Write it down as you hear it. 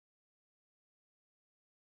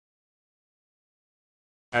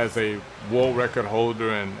As a world record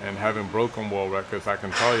holder and having broken world records, I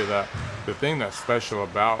can tell you that the thing that's special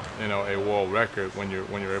about a world record when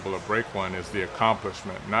you're able to break one is the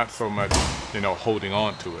accomplishment, not so much holding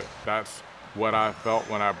on to it. That's what I felt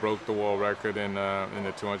when I broke the world record in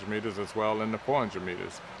the 200 meters as well in the 400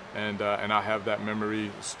 meters. And I have that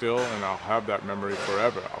memory still, and I'll have that memory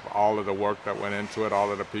forever of all of the work that went into it, all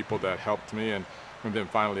of the people that helped me, and then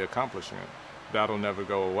finally accomplishing it. That'll never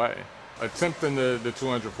go away. Attempting the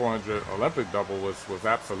 200, 400 Olympic double was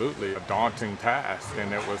absolutely a daunting task,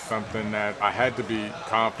 and it was something that I had to be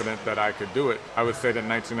confident that I could do it. I would say that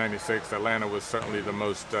 1996 Atlanta was certainly the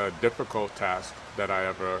most difficult task that I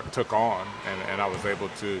ever took on, and I was able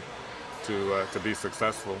to be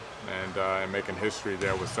successful, and making history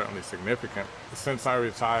there was certainly significant. Since I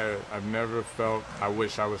retired, I've never felt I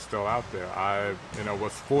wish I was still out there. I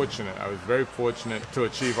was fortunate. I was very fortunate to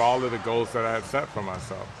achieve all of the goals that I had set for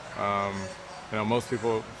myself. Most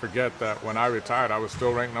people forget that when I retired, I was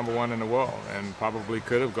still ranked #1 in the world and probably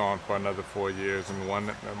could have gone for another 4 years and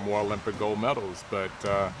won more Olympic gold medals, but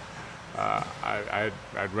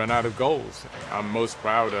I'd run out of goals. I'm most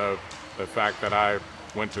proud of the fact that I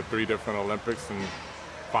went to 3 different Olympics and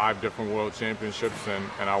 5 different world championships,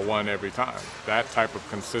 and I won every time. That type of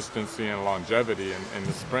consistency and longevity in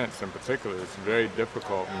the sprints in particular is very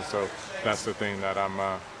difficult, and so that's the thing that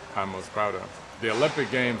I'm most proud of. The Olympic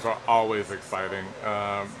Games are always exciting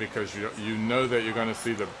because you know that you're going to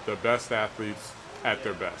see the best athletes at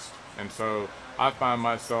their best. And so I find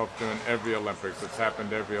myself doing every Olympics. It's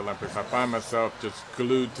happened every Olympics. I find myself just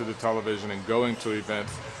glued to the television and going to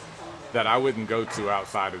events that I wouldn't go to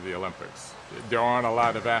outside of the Olympics. There aren't a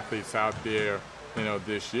lot of athletes out there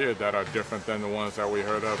this year that are different than the ones that we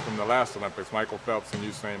heard of from the last Olympics. Michael Phelps and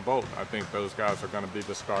Usain Bolt. I think those guys are going to be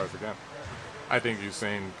the stars again. I think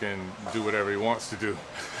Usain can do whatever he wants to do.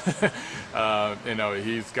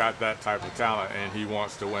 He's got that type of talent, and he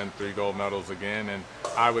wants to win 3 gold medals again. And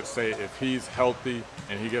I would say if he's healthy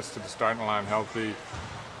and he gets to the starting line healthy,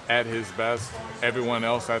 at his best, everyone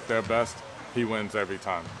else at their best, he wins every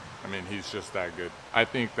time. I mean, he's just that good. I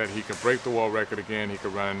think that he could break the world record again. He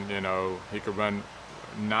could run, he could run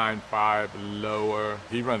 9.5 lower.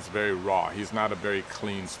 He runs very raw. He's not a very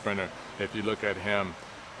clean sprinter. If you look at him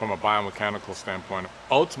from a biomechanical standpoint,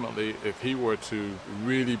 ultimately, if he were to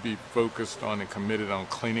really be focused on and committed on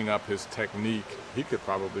cleaning up his technique, he could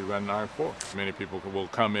probably run 9.4. Many people will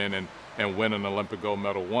come in and win an Olympic gold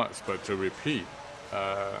medal once, but to repeat,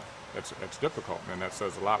 it's difficult, and that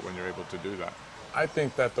says a lot when you're able to do that. I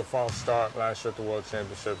think that the false start last year at the World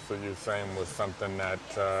Championships for Usain was something that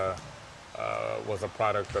was a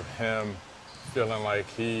product of him feeling like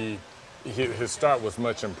his start was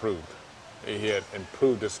much improved. He had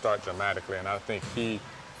improved his start dramatically, and I think he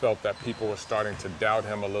felt that people were starting to doubt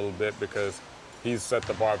him a little bit because he's set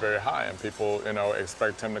the bar very high, and people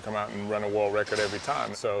expect him to come out and run a world record every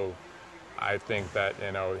time. So I think that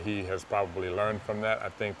he has probably learned from that. I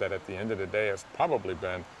think that at the end of the day, it's probably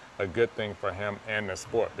been a good thing for him and the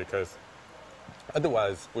sport, because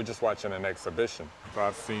otherwise we're just watching an exhibition. So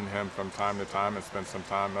I've seen him from time to time and spent some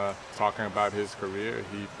time talking about his career.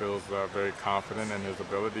 He feels very confident in his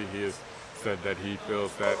ability. He has said that he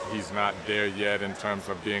feels that he's not there yet in terms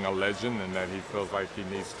of being a legend, and that he feels like he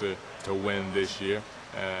needs to win this year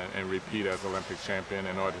and repeat as Olympic champion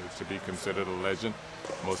in order to be considered a legend.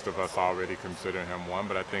 Most of us already consider him one,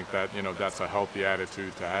 but I think that that's a healthy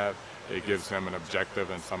attitude to have. It gives him an objective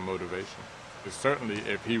and some motivation. Certainly,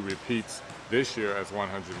 if he repeats this year as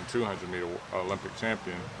 100 and 200 meter Olympic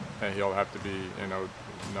champion, then he'll have to be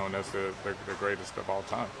known as the greatest of all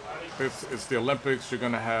time. It's the Olympics. You're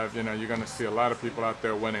going to have you're going to see a lot of people out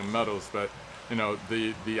there winning medals, but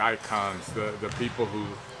the icons, the people who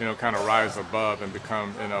kind of rise above and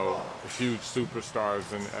become huge superstars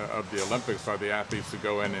of the Olympics are the athletes who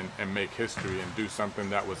go in and make history and do something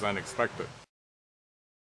that was unexpected.